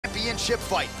championship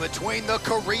fight between the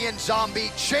Korean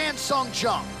Zombie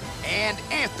Jung and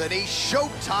Anthony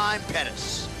Showtime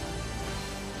Pettis.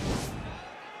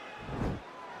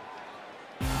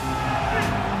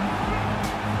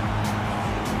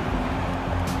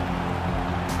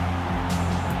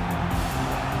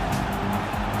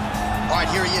 All right,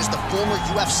 here he is, the former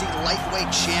UFC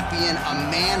lightweight champion, a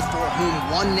man for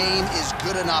whom one name is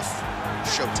good enough,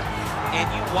 Showtime. And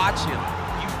you watch him,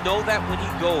 you know that when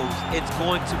he goes, it's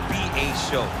going to be a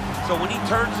show. So when he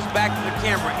turns his back to the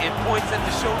camera and points at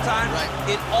the Showtime,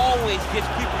 it always gets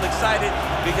people excited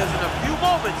because in a few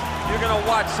moments, you're gonna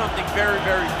watch something very,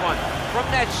 very fun. From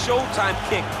that Showtime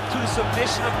kick to the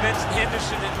submission of Benson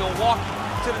Henderson in Milwaukee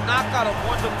to the knockout of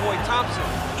Wonderboy Thompson,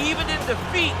 even in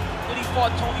defeat, when he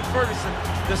fought Tony Ferguson,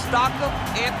 the stock of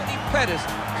Anthony Pettis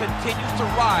continues to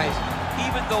rise,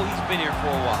 even though he's been here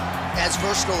for a while. As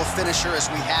versatile a finisher as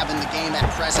we have in the game at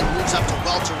present, moves up to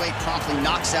welterweight, promptly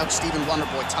knocks out Stephen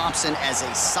Wonderboy Thompson as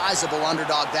a sizable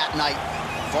underdog that night.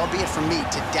 Far be it from me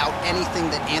to doubt anything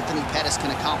that Anthony Pettis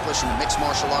can accomplish in the mixed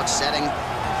martial arts setting.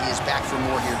 He is back for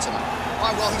more here tonight. All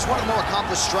right, well, he's one of the more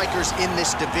accomplished strikers in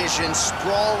this division.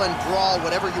 Sprawl and brawl,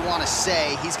 whatever you want to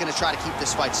say, he's going to try to keep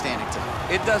this fight standing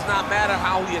tonight. It does not matter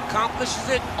how he accomplishes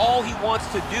it. All he wants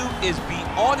to do is be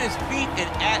on his feet and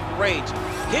at range,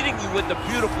 hitting you with the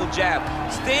beautiful jab,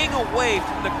 staying away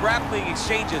from the grappling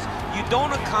exchanges. You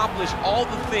don't accomplish all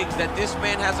the things that this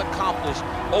man has accomplished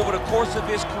over the course of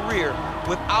his career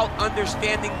without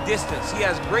understanding distance. He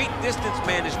has great distance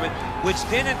management, which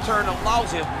then in turn allows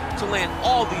him to land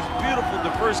all these beautiful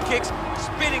diverse kicks,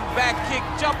 spinning back kick,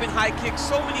 jumping high kick,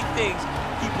 so many things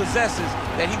he possesses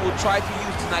that he will try to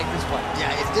use tonight in this fight.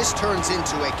 Yeah, if this turns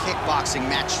into a kickboxing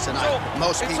match tonight,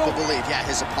 most people believe, yeah,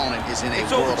 his opponent is in a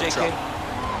world of trouble.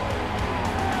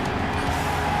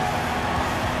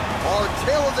 Our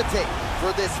tale of the tape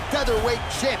for this featherweight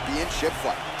championship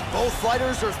fight. Both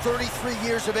fighters are 33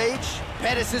 years of age.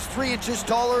 Pettis is 3 inches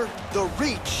taller. The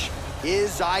reach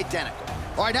is identical.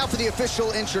 All right, now for the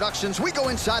official introductions, we go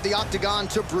inside the octagon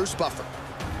to Bruce Buffer.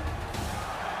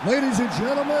 Ladies and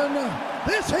gentlemen,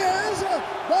 this is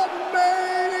the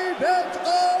main event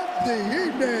of the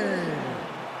evening.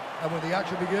 And when the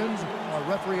action begins, our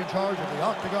referee in charge of the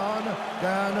octagon,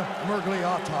 Dan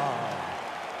Mergliata.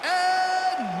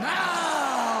 And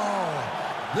now,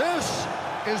 this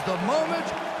is the moment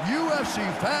UFC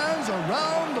fans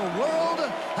around the world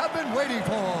have been waiting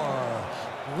for.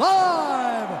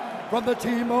 Live from the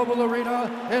T-Mobile Arena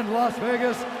in Las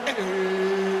Vegas, it's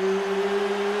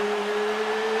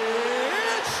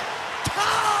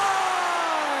time!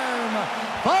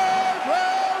 5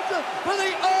 rounds for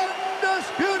the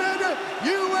undisputed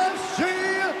UFC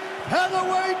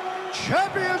Featherweight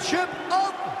Championship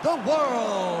of the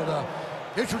World.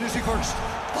 Introducing first,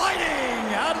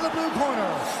 fighting out of the blue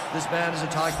corner. This man is a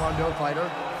Taekwondo fighter,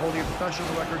 holding a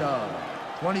professional record of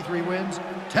 23 wins,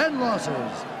 10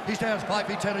 losses. He stands 5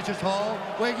 feet 10 inches tall,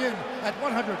 weighing in at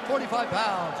 145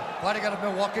 pounds. Fighting out of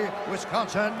Milwaukee,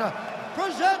 Wisconsin,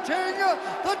 presenting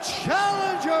the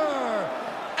challenger,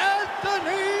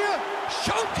 Anthony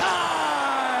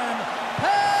Showtime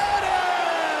Pettis.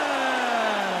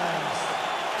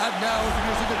 And now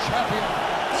introducing the champion,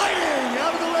 fighting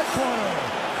out of the red corner.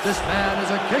 This man is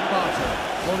a kickboxer,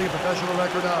 holding a professional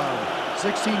record of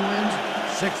 16 wins,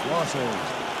 6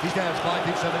 losses. He stands 5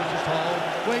 feet 7 inches tall,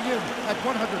 weighing in at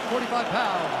 145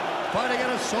 pounds. Fighting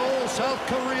out of Seoul, South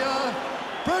Korea,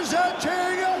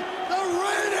 presenting the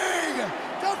reigning,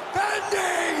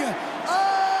 defending,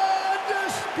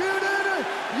 undisputed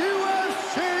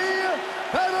UFC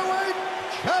Featherweight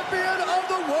Champion of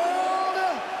the world,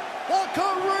 the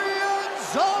Korean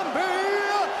Zombie,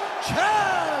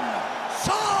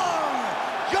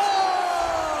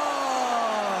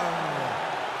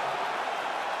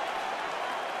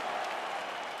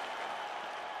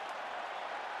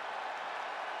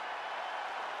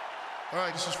 All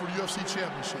right, this is for the UFC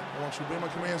Championship. I want you to obey my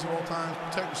commands at all times,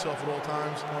 protect yourself at all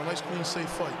times. I want a nice, clean, safe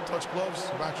fight. Touch gloves,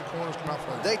 back your corners, come out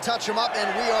fighting. They touch him up, and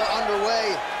we are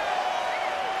underway.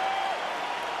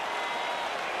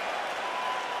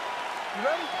 You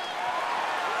ready?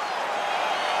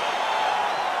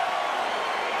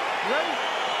 You ready?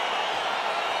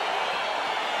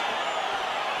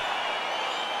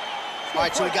 All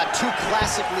right, so we got two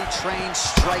classically trained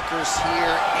strikers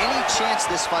here. Any chance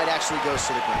this fight actually goes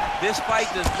to the ground? This fight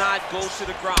does not go to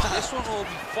the ground. This one will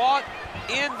be fought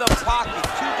in the pocket.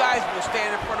 Two guys will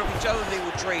stand in front of each other. They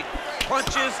will trade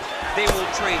punches. They will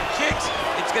trade kicks.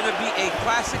 It's going to be a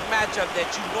classic matchup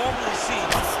that you normally see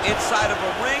inside of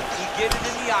a ring. We get it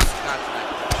in the octagon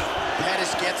tonight.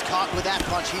 Pettis gets caught with that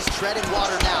punch. He's treading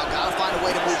water now. Got to find a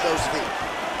way to move those feet.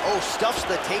 Oh, stuffs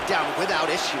the takedown without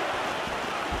issue.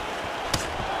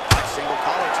 Single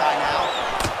collar tie now.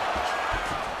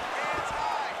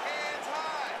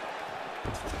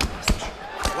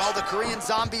 Well, the Korean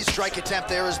Zombie's strike attempt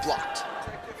there is blocked.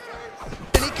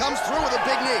 And he comes through with a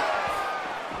big knee.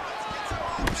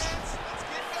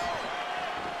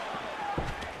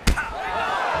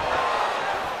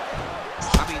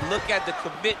 I mean, look at the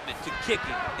commitment to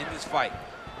kicking in this fight.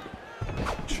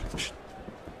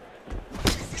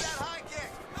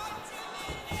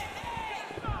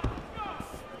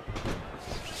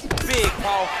 Big,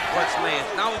 powerful punch lands.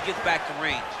 Now he gets back to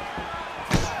range.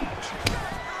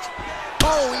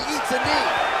 Oh, he eats a knee.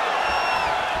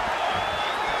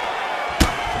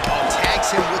 Oh,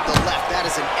 tags him with the left. That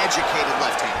is an educated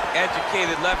left hand.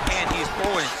 Educated left hand. He is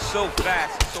throwing so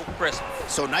fast, so crisp.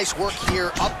 So nice work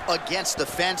here up against the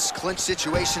fence. Clinch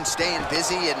situation, staying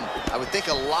busy, and I would think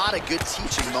a lot of good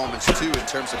teaching moments, too, in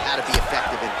terms of how to be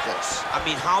effective in close. I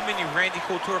mean, how many Randy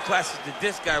Couture classes did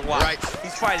this guy watch? Right.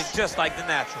 He's fighting just like the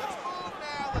natural.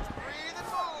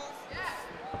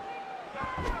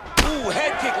 Ooh,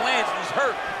 head kick lands and he's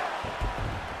hurt.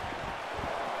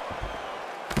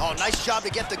 Oh, nice job to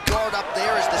get the guard up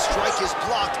there as the strike is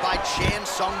blocked by Jung.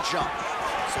 So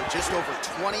just over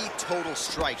 20 total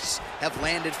strikes have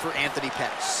landed for Anthony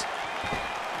Pettis.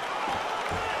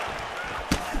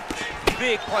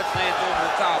 Big punch lands over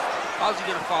the top. How's he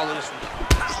gonna follow this one?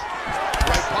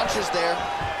 Right punches there.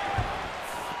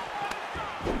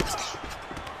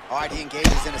 All right, he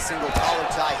engages in a single collar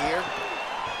tie here.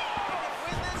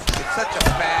 It's such a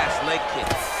fast leg kick.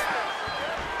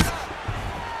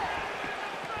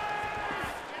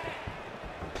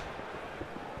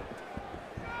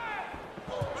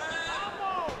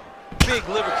 Big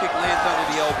liver kick lands under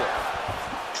the elbow.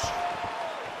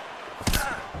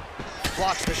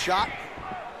 Blocks the shot.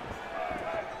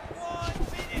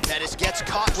 Pettis gets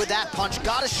caught with that punch.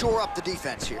 Got to shore up the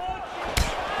defense here. All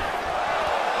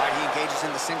right, he engages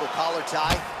in the single collar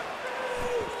tie.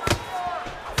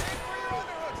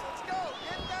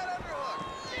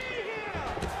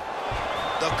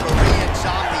 The Korean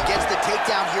Zombie gets the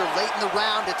takedown here late in the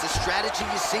round. It's a strategy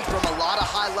you see from a lot of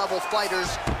high-level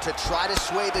fighters to try to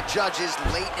sway the judges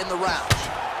late in the round.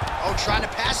 Oh, trying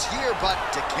to pass here, but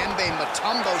Dikembe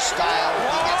Mutombo style,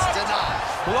 he gets denied.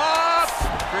 Block!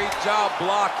 Great job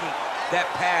blocking that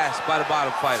pass by the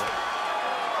bottom fighter.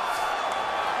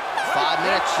 5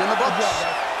 minutes in the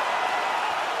books.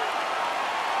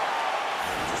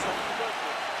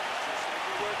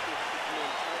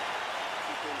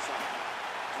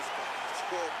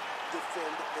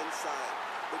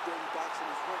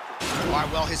 All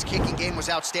right, well, his kicking game was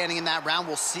outstanding in that round.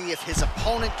 We'll see if his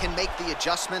opponent can make the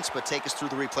adjustments, but take us through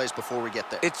the replays before we get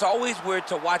there. It's always weird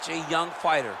to watch a young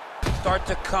fighter start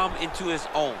to come into his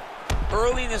own.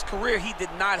 Early in his career, he did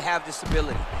not have this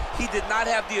ability. He did not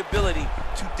have the ability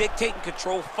to dictate and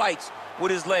control fights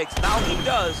with his legs. Now he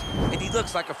does, and he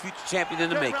looks like a future champion in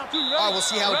the making. All right, we'll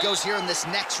see how it goes here in this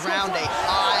next round. A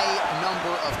high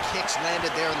number of kicks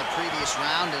landed there in the previous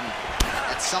round, and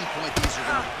at some point, these are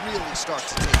going to really start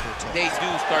to take their toll. They do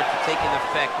start to take an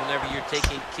effect whenever you're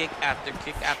taking kick after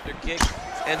kick after kick,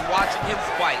 and watching him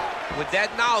fight with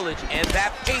that knowledge and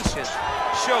that patience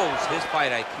shows his fight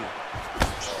IQ.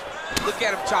 Look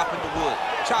at him chopping the wood.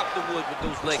 Chop the wood with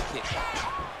those leg kicks.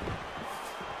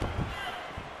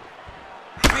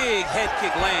 Big head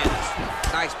kick lands.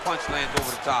 Nice punch lands over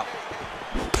the top.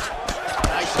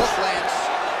 Nice hook lands.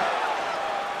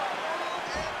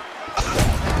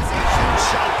 Huge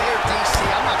shot there, DC.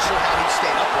 I'm not sure how he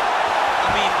stayed up with it. I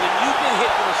mean, when you get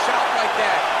hit with a shot like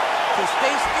that, to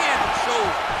stay standing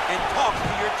shows and talks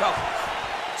to your toughness.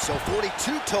 So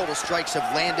 42 total strikes have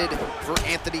landed for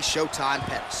Anthony Showtime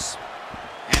Pettis.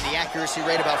 And the accuracy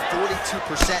rate about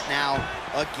 42% now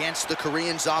against the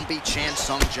Korean Zombie Jung.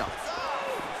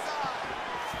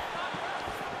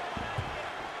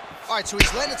 All right, so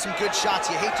he's landed some good shots.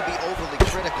 You hate to be overly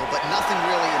critical, but nothing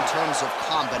really in terms of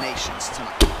combinations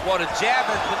tonight. Well, the jab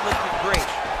has been looking great.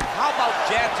 How about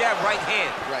jab, jab, right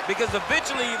hand? Right. Because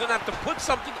eventually you're going to have to put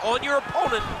something on your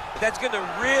opponent that's going to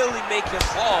really make him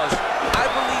pause. I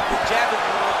believe the jab has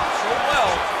been working so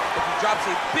well, if he drops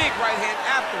a big right hand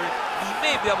after it, he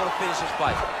may be able to finish his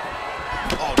fight.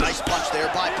 Oh, nice punch there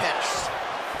by Pettis.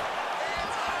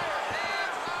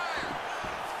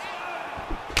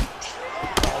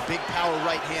 Big power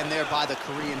right hand there by the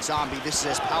Korean Zombie. This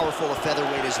is as powerful a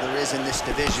featherweight as there is in this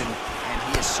division, and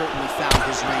he has certainly found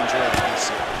his range early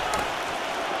this year.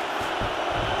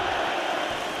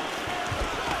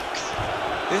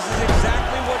 This is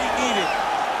exactly what he needed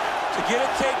to get a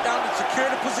takedown and secure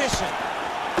the position.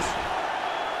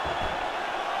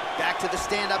 Back to the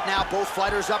stand-up now, both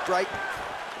fighters upright.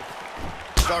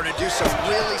 Starting to do some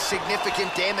really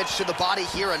significant damage to the body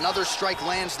here. Another strike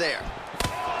lands there.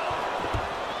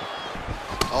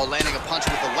 Oh, landing a punch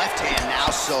with the left hand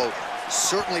now, so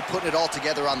certainly putting it all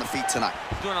together on the feet tonight.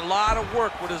 Doing a lot of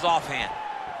work with his offhand.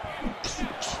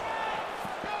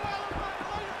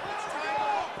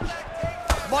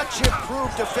 Much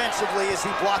improved defensively as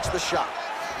he blocks the shot.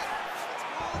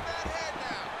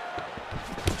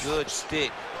 Good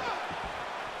stick.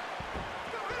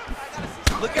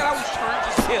 Look at how he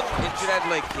turns his hip into that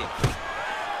leg kick.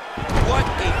 What a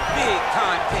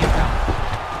big-time takedown.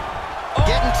 Oh.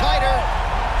 Getting tighter.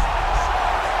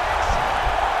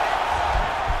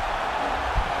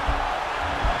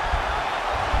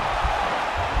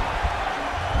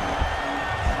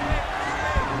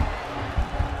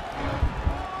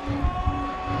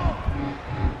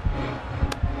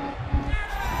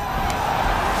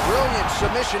 Brilliant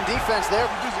submission defense there.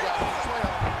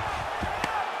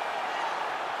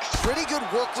 Pretty good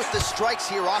work with the strikes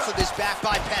here off of his back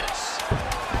by Pettis.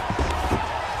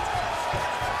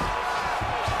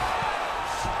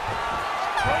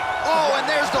 Oh, and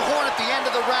there's the horn at the end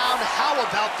of the round. How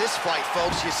about this fight,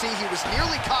 folks? You see, he was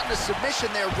nearly caught in a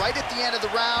submission there right at the end of the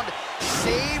round.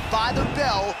 Saved by the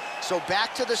bell. So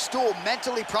back to the stool.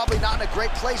 Mentally probably not in a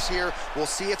great place here. We'll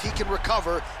see if he can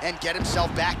recover and get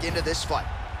himself back into this fight.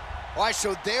 All right,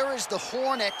 so there is the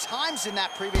horn. At times in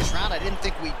that previous round, I didn't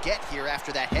think we'd get here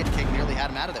after that head kick nearly had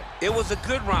him out of there. It was a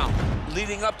good round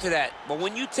leading up to that. But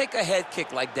when you take a head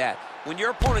kick like that, when your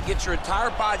opponent gets your entire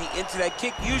body into that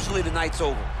kick, usually the night's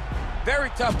over. Very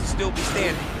tough to still be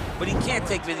standing, but he can't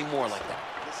take many more like that.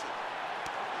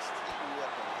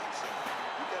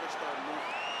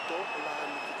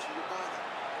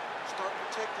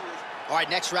 All right,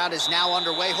 next round is now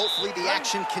underway. Hopefully the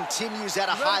action continues at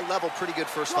a high level. Pretty good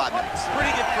first 5 minutes.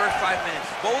 Pretty good first 5 minutes.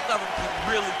 Both of them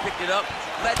can really pick it up.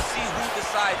 Let's see who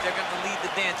decides they're going to lead the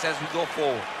dance as we go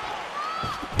forward.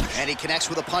 And he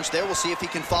connects with a punch there. We'll see if he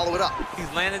can follow it up.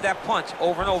 He's landed that punch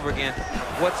over and over again.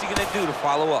 What's he going to do to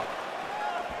follow up?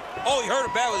 Oh, he hurt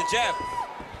him bad with a jab.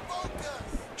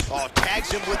 Oh,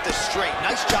 tags him with the straight.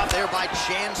 Nice job there by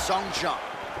Jung.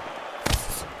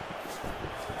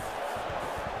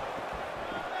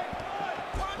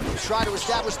 Try to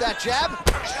establish that jab.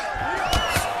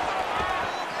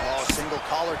 Oh, single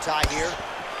collar tie here.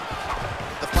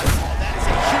 The fight. Oh, that is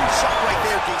a huge shot right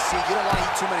there, DC. You don't want to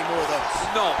eat too many more of those.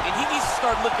 No, and he needs to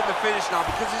start looking to finish now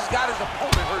because he's got his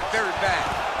opponent hurt very bad.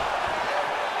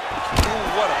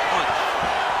 Ooh, what a punch.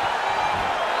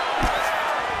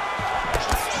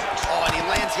 Oh, and he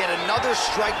lands yet another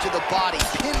strike to the body.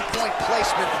 Pinpoint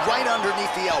placement right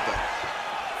underneath the elbow.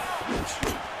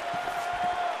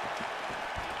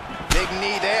 Big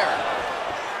knee there.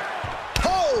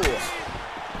 Oh!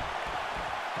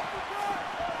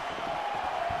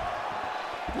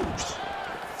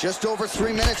 Just over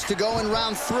 3 minutes to go in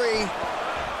round 3. Strike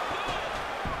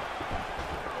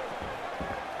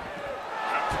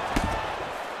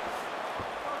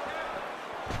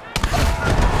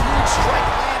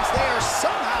lands there.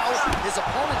 Somehow, his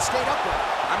opponent stayed upright.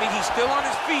 I mean, he's still on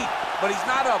his feet, but he's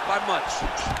not up by much.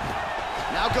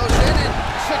 Now goes in and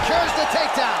secures the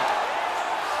takedown.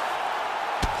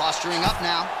 Posturing up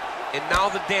now. And now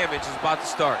the damage is about to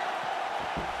start.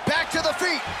 Back to the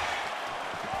feet.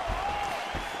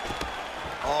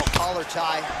 Oh, collar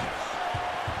tie.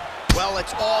 Well,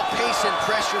 it's all pace and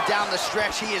pressure down the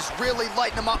stretch. He is really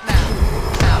lighting him up now.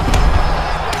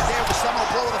 Right there, the seminal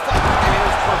blow of the fight. And it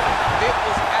was perfect. It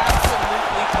was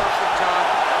absolutely perfect, John.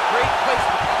 Great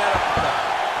placement on that uppercut.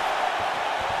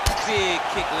 Big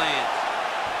kick lands.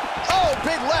 Oh,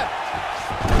 big left.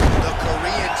 The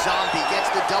Korean Zombie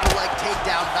gets the double leg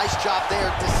takedown. Nice job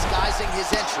there, disguising his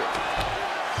entry.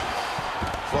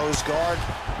 Close guard.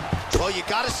 Well, you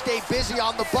got to stay busy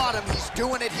on the bottom. He's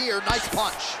doing it here. Nice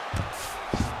punch.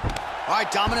 All right,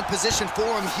 dominant position for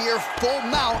him here. Full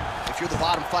mount. If you're the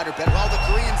bottom fighter, better. Well, the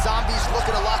Korean Zombie's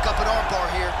looking to lock up an armbar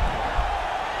here.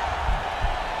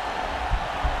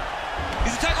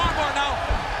 He's attack armbar now.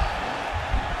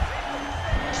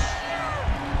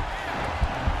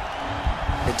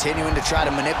 Continuing to try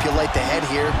to manipulate the head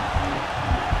here.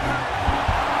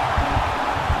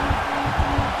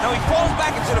 Now he falls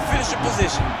back into the finishing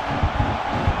position.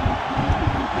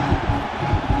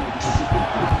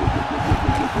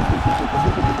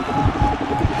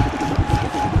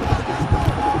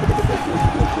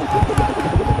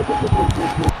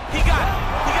 He got it,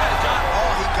 John.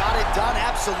 Oh, he got it done,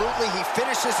 absolutely. He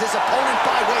finishes his opponent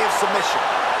by way of submission.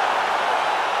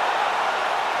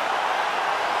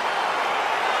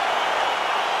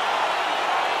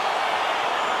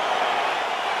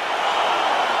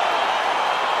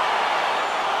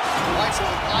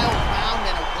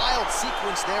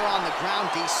 sequence there on the ground,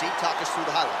 DC. Talk us through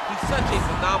the highlight. He's such a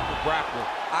phenomenal grappler.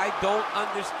 I don't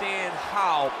understand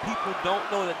how people don't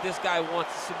know that this guy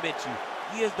wants to submit you.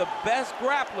 He is the best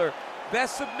grappler,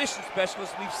 best submission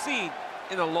specialist we've seen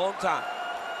in a long time.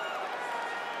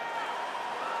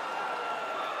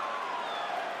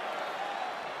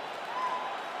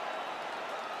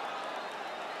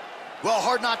 Well,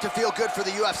 hard not to feel good for the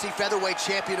UFC featherweight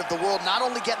champion of the world, not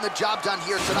only getting the job done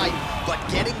here tonight, but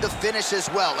getting the finish as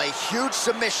well. A huge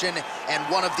submission and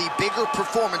one of the bigger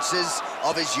performances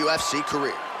of his UFC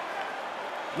career.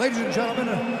 Ladies and gentlemen,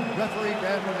 referee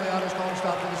Dan Miliotti's calling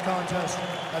stop to this contest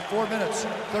at 4 minutes,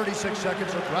 36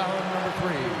 seconds of round number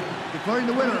 3. Declaring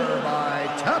the winner by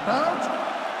tap out,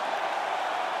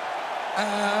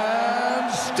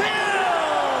 and still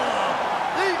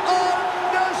the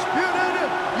undisputed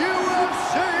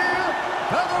UFC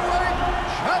featherweight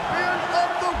champion of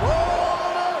the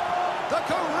world, the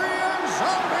Korean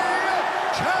zombie,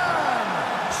 Jung.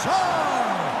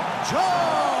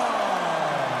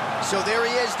 So there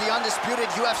he is, the undisputed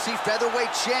UFC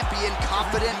featherweight champion,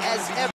 confident as ever.